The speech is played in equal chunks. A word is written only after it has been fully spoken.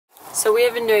So we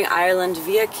have been doing Ireland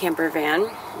via Campervan,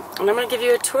 and I'm going to give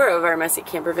you a tour of our messy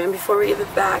Campervan before we give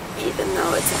it back, even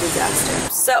though it's a disaster.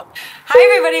 So,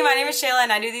 hi everybody, my name is Shayla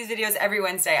and I do these videos every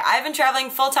Wednesday. I've been traveling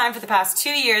full-time for the past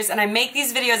 2 years, and I make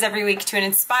these videos every week to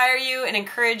inspire you and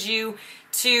encourage you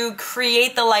to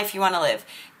create the life you want to live.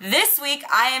 This week,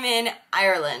 I am in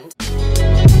Ireland.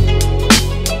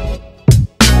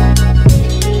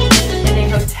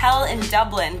 Hotel in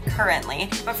Dublin currently,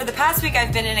 but for the past week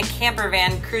I've been in a camper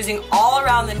van cruising all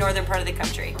around the northern part of the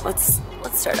country. Let's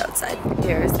start outside.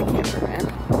 Here's the camper van,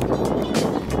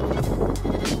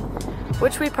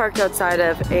 which we parked outside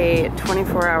of a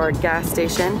 24-hour gas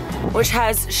station, which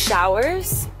has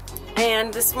showers,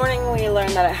 and this morning we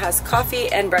learned that it has coffee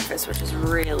and breakfast, which is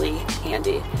really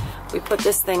handy. We put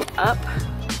this thing up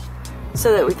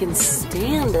so that we can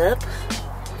stand up,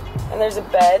 and there's a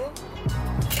bed,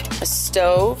 a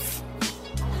stove,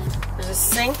 there's a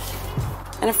sink,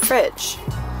 and a fridge.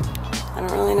 I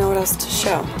don't really know what else to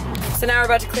show. So now we're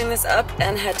about to clean this up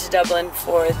and head to Dublin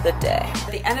for the day. At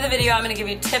the end of the video, I'm gonna give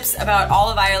you tips about all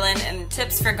of Ireland and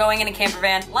tips for going in a camper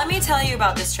van. Let me tell you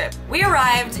about this trip. We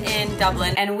arrived in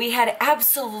Dublin and we had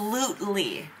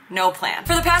absolutely no plan.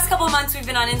 For the past couple of months, we've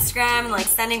been on Instagram and like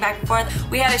sending back and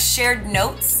forth. We had a shared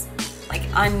notes like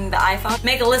on the iPhone,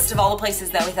 make a list of all the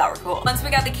places that we thought were cool. Once we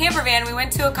got the camper van, we went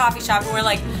to a coffee shop and we're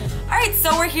like, all right,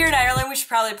 so we're here in Ireland, we should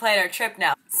probably plan our trip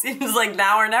now. Seems like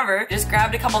now or never. Just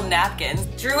grabbed a couple napkins,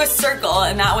 drew a circle,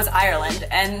 and that was Ireland.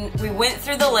 And we went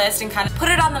through the list and kind of put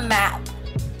it on the map.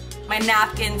 My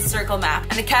napkin circle map.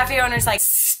 And the cafe owner's like,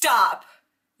 stop,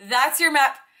 that's your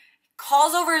map.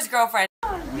 Calls over his girlfriend.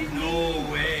 No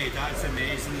way, that's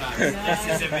amazing, lads.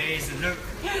 This is amazing. Look,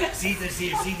 see this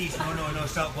here, see these, no,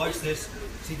 stop, watch this.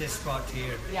 See this spot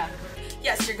here. Yeah.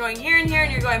 Yes, you're going here and here,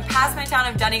 and you're going past my town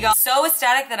of Donegal. So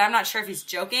ecstatic that I'm not sure if he's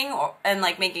joking and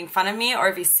like making fun of me or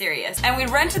if he's serious. And we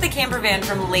rented the camper van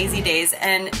from Lazy Days,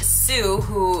 and Sue,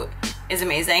 who is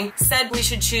amazing, said we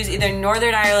should choose either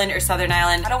Northern Ireland or Southern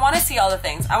Ireland. I don't want to see all the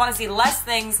things. I want to see less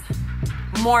things,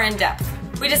 more in depth.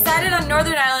 We decided on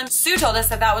Northern Ireland. Sue told us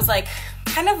that that was like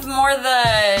kind of more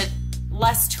the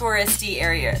less touristy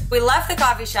area. We left the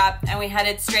coffee shop and we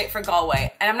headed straight for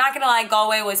Galway. And I'm not gonna lie,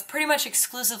 Galway was pretty much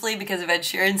exclusively because of Ed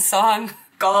Sheeran's song,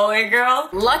 Galway Girl.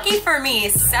 Lucky for me,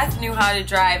 Seth knew how to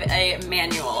drive a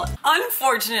manual.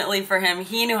 Unfortunately for him,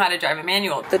 he knew how to drive a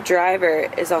manual. The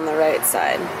driver is on the right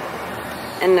side.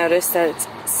 And notice that it's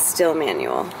still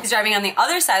manual. He's driving on the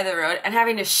other side of the road and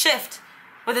having to shift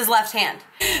with his left hand.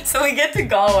 So we get to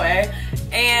Galway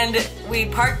and we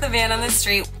park the van on the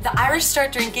street. The Irish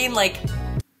start drinking like,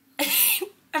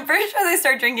 I'm pretty sure they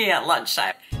start drinking at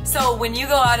lunchtime. So when you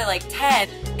go out at like 10,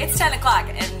 it's 10 o'clock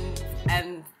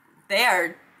and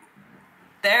they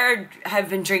have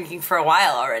been drinking for a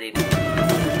while already.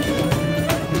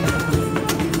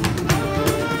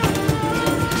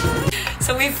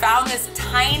 So we found this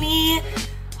tiny,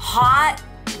 hot,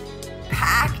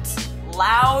 packed,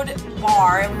 loud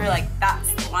bar, and we were like, that's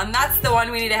the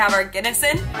one we need to have our Guinness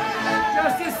in.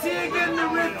 Just to see again the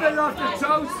ripple of the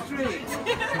Toast Street.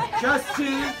 Just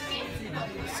to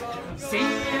see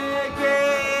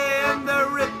again the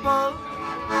ripple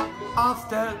of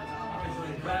the...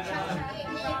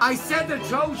 I said the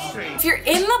Toast Street. If you're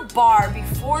in the bar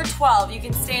before 12, you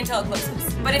can stay until it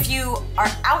closes. But if you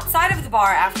are outside of the bar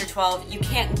after 12, you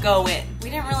can't go in. We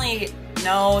didn't really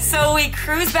know. So we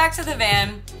cruise back to the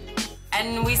van,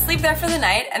 and we sleep there for the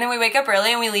night, and then we wake up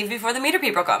early and we leave before the meter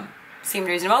people come. Seemed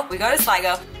reasonable. We go to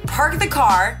Sligo, park the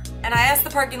car, and I asked the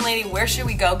parking lady, where should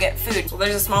we go get food? Well,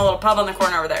 there's a small little pub on the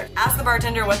corner over there. Ask the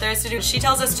bartender what there is to do. She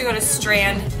tells us to go to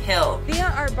Strandhill.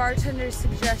 Via our bartender's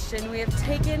suggestion, we have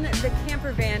taken the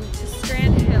camper van to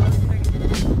Strandhill.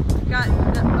 We've got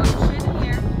the ocean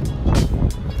here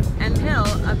and hill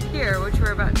up here, which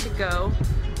we're about to go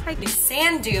hike. These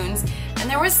sand dunes, and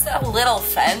there was a little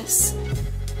fence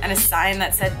and a sign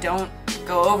that said don't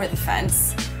go over the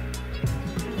fence.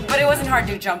 But it wasn't hard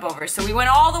to jump over, so we went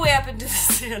all the way up into the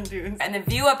sand dunes. And the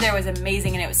view up there was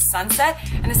amazing, and it was sunset,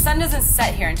 and the sun doesn't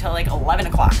set here until like 11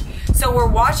 o'clock. So we're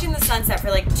watching the sunset for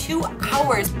like 2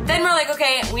 hours. Then we're like,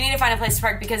 okay, we need to find a place to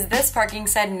park because this parking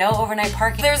said no overnight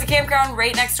parking. There's a campground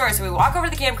right next door, so we walk over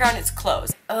to the campground, it's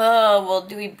closed. Oh, well,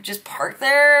 do we just park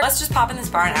there? Let's just pop in this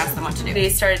bar and ask them what to do. They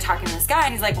started talking to this guy,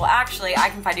 and he's like, well, actually, I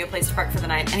can find you a place to park for the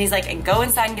night. And he's like, and go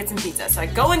inside and get some pizza. So I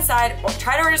go inside,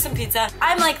 try to order some pizza.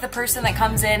 I'm like the person that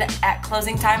comes in at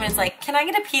closing time and it's like, can I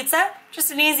get a pizza?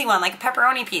 Just an easy one, like a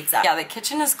pepperoni pizza. Yeah, the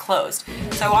kitchen is closed.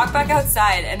 So I walk back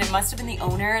outside and it must have been the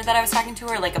owner that I was talking to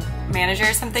or like a manager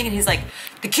or something, and he's like,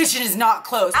 the kitchen is not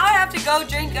closed. Now I have to go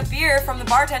drink a beer from the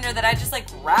bartender that I just like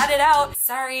ratted out.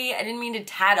 Sorry, I didn't mean to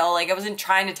tattle. Like I wasn't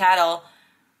trying to tattle.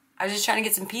 I was just trying to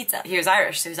get some pizza. He was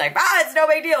Irish, so he was like, it's no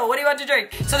big deal. What do you want to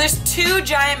drink? So there's 2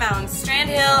 giant mountains,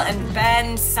 Strandhill and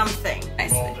Ben something.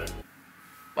 Nice. Balbin.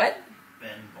 What?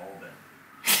 Ben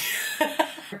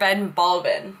Balbin. Ben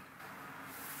Balbin.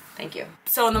 Thank you.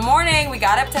 So in the morning, we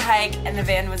got up to hike and the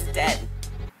van was dead.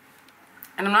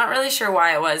 And I'm not really sure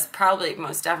why it was. Probably,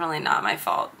 most definitely not my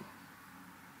fault.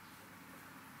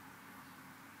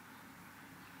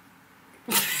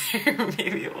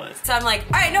 Maybe it was. So I'm like,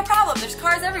 all right, no problem. There's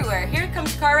cars everywhere. Here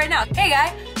comes a car right now. Hey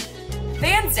guy,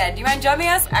 van's dead. Do you mind jumping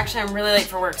us? Actually, I'm really late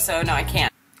for work, so no, I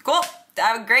can't. Cool.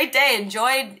 Have a great day.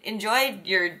 Enjoy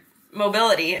your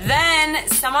mobility. Then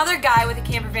some other guy with a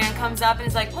camper van comes up and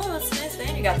is like, oh, that's a nice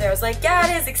van you got there. I was like,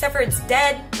 yeah, it is, except for it's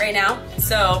dead right now.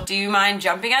 So do you mind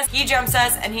jumping us? He jumps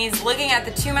us and he's looking at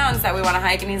the 2 mountains that we want to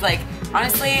hike and he's like,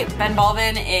 honestly, Ben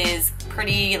Balbin is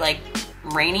pretty like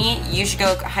rainy. You should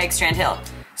go hike Strandhill.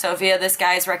 So via this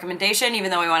guy's recommendation, even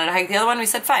though we wanted to hike the other one, we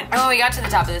said fine. And when we got to the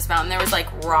top of this mountain, there was like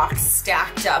rocks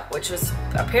stacked up, which was,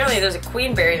 apparently there's a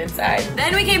queen buried inside.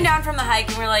 Then we came down from the hike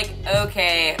and we're like,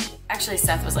 okay. Actually,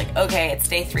 Seth was like, okay, it's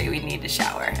day 3, we need to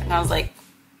shower. And I was like,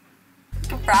 I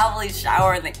could probably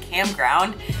shower in the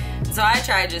campground. So I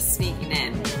tried just sneaking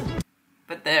in,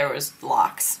 but there was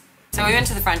locks. So we went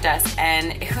to the front desk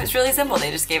and it was really simple.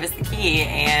 They just gave us the key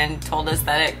and told us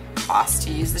that it cost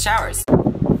to use the showers.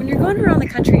 When you're going around the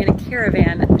country in a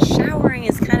caravan, showering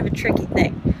is kind of a tricky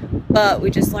thing. But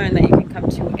we just learned that you can come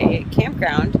to a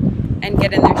campground and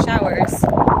get in their showers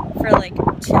for like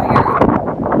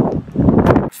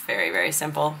 €2. Very, very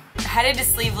simple. Headed to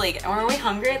Slieve League. And were we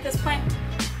hungry at this point?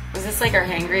 Was this like our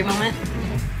hangry moment?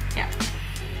 Yeah.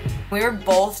 We were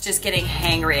both just getting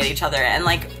hangry at each other. And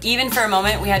like, even for a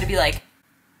moment, we had to be like,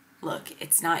 look,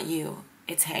 it's not you.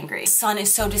 It's hangry. The sun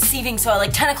is so deceiving, so at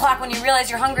like 10 o'clock when you realize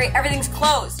you're hungry, everything's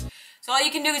closed. So all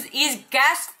you can do is eat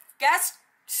gas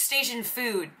station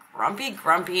food.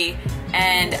 Grumpy.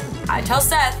 And I tell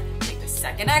Seth, take the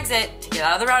second exit to get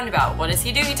out of the roundabout. What does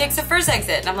he do? He takes the first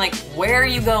exit. And I'm like, where are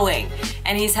you going?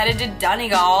 And he's headed to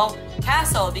Donegal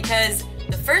Castle because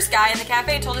the first guy in the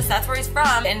cafe told us that's where he's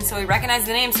from. And so we recognized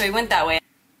the name, so we went that way.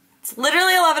 It's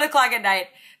literally 11 o'clock at night.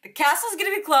 The castle's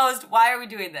gonna be closed, why are we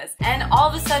doing this? And all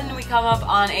of a sudden we come up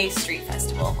on a street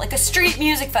festival, like a street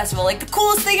music festival, like the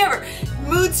coolest thing ever.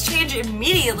 Moods change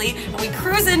immediately, and we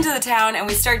cruise into the town and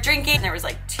we start drinking. And there was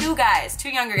like 2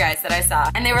 younger guys that I saw,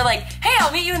 and they were like, hey,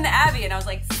 I'll meet you in the Abbey. And I was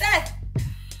like, Seth,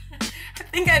 I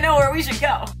think I know where we should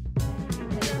go.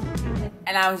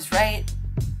 And I was right.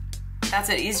 That's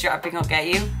what eavesdropping will get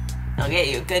you. It'll get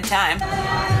you a good time.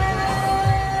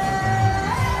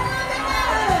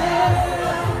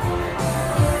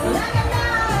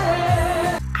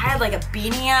 Like a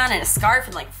beanie on and a scarf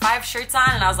and like 5 shirts on,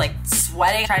 and I was like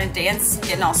sweating, trying to dance,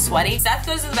 getting all sweaty. Seth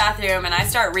goes to the bathroom and I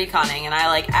start reconning and I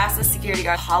like ask the security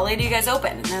guard, how late do you guys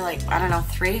open? And they're like, I don't know,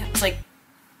 3? I was like,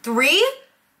 3?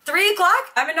 3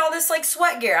 o'clock? I'm in all this like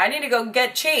sweat gear. I need to go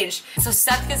get changed. So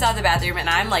Seth gets out of the bathroom and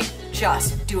I'm like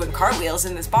just doing cartwheels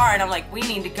in this bar, and I'm like, we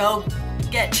need to go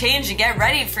get changed and get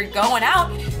ready for going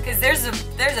out because there's a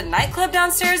nightclub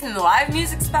downstairs and the live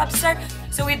music's about to start.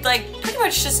 So we'd like pretty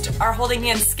much just are holding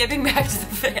hands, skipping back to the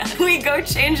van. We go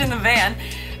change in the van,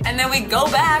 and then we go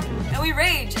back and we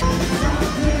rage.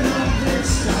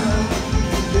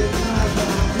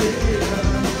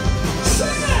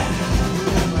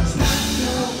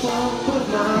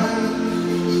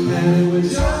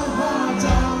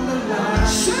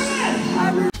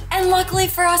 And luckily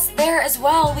for us there as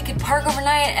well, we could park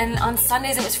overnight, and on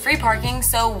Sundays it was free parking,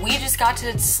 so we just got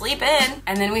to sleep in,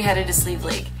 and then we headed to Slieve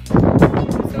League. So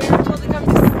we were told to come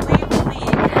to Slieve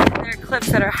League. There are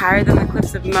cliffs that are higher than the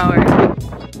Cliffs of Moher.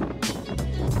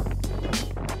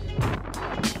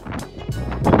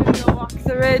 We're gonna go walk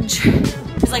the ridge.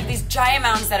 There's like these giant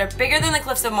mountains that are bigger than the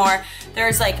Cliffs of Moher. There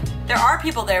are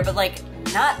people there, but like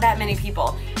not that many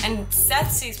people. And Seth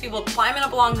sees people climbing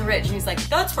up along the ridge, and he's like,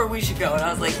 that's where we should go. And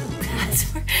I was like,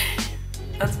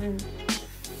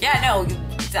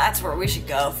 that's where we should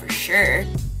go for sure.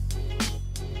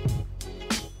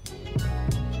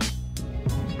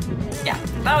 Yeah,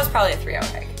 that was probably a 3-hour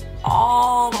hike.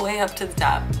 All the way up to the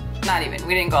top. Not even,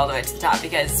 we didn't go all the way to the top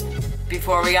because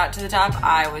before we got to the top,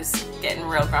 I was getting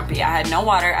real grumpy. I had no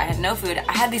water, I had no food.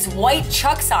 I had these white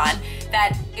Chucks on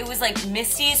that it was like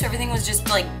misty, so everything was just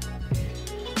like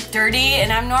dirty.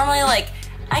 And I'm normally like,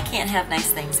 I can't have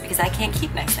nice things because I can't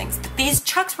keep nice things. But these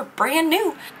Chucks were brand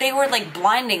new. They were like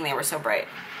blinding, they were so bright.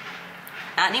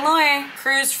 Not anymore.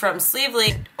 Cruised from Slieve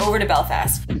League over to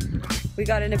Belfast. We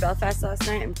got into Belfast last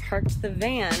night and parked the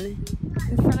van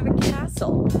in front of a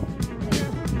castle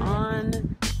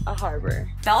on a harbor.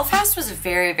 Belfast was a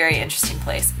very, very interesting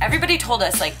place. Everybody told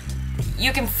us like,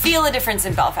 you can feel a difference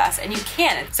in Belfast, and you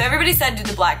can. So everybody said do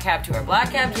the black cab tour,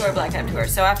 black cab tour, black cab tour.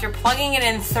 So after plugging it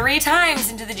in 3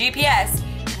 times into the GPS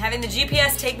and having the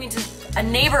GPS take me to a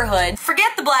neighborhood,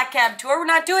 forget the black cab tour, we're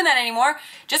not doing that anymore.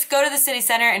 Just go to the city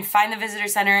center and find the visitor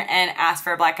center and ask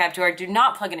for a black cab tour. Do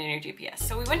not plug it in your GPS.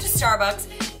 So we went to Starbucks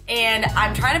and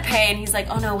I'm trying to pay and he's like,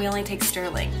 oh no, we only take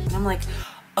sterling. And I'm like,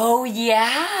 oh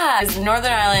yeah. Because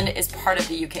Northern Ireland is part of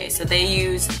the UK, so they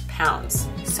use pounds.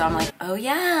 So I'm like, oh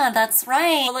yeah, that's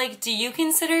right. Like, do you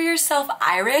consider yourself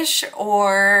Irish?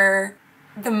 Or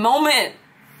the moment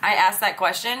I asked that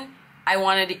question, I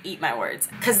wanted to eat my words.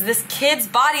 Because this kid's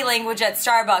body language at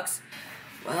Starbucks,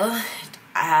 well,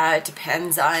 it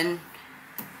depends on,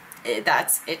 it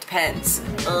depends.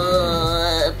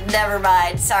 Never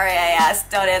mind, sorry I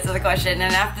asked, don't answer the question.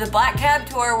 And after the black cab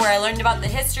tour where I learned about the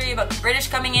history, about the British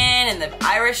coming in and the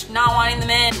Irish not wanting them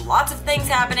in, lots of things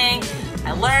happening,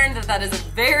 I learned that that is a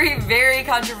very, very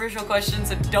controversial question,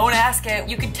 so don't ask it.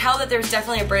 You could tell that there's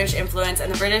definitely a British influence,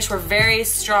 and the British were very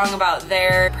strong about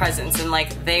their presence, and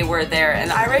like they were there. And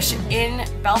the Irish in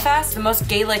Belfast, the most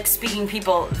Gaelic speaking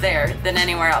people there than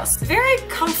anywhere else. It's a very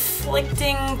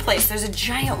conflicting place. There's a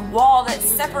giant wall that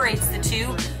separates the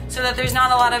two so that there's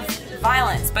not a lot of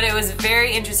violence. But it was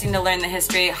very interesting to learn the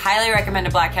history. Highly recommend a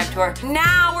black cab tour.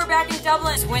 Now we're back in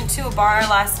Dublin. Just went to a bar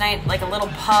last night, like a little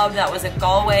pub that was a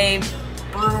Galway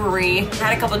brewery.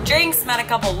 Had a couple drinks, met a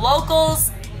couple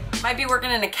locals. Might be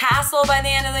working in a castle by the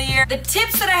end of the year. The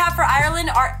tips that I have for Ireland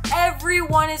are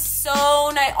everyone is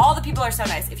so nice. All the people are so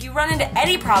nice. If you run into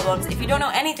any problems, if you don't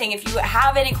know anything, if you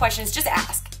have any questions, just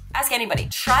ask. Ask anybody.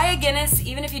 Try a Guinness,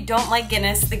 even if you don't like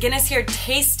Guinness. The Guinness here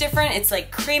tastes different. It's like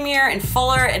creamier and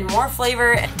fuller and more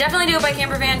flavor. Definitely do it by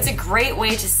Campervan. It's a great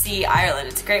way to see Ireland.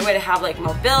 It's a great way to have like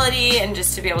mobility and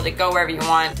just to be able to go wherever you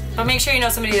want. But make sure you know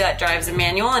somebody that drives a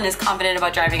manual and is confident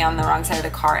about driving on the wrong side of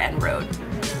the car and road.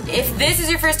 If this is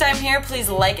your first time here, please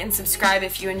like and subscribe.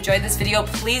 If you enjoyed this video,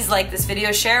 please like this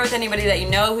video. Share it with anybody that you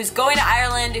know who's going to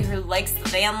Ireland, who likes the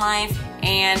van life.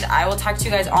 And I will talk to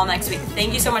you guys all next week.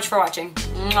 Thank you so much for watching.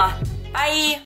 Mwah. Bye.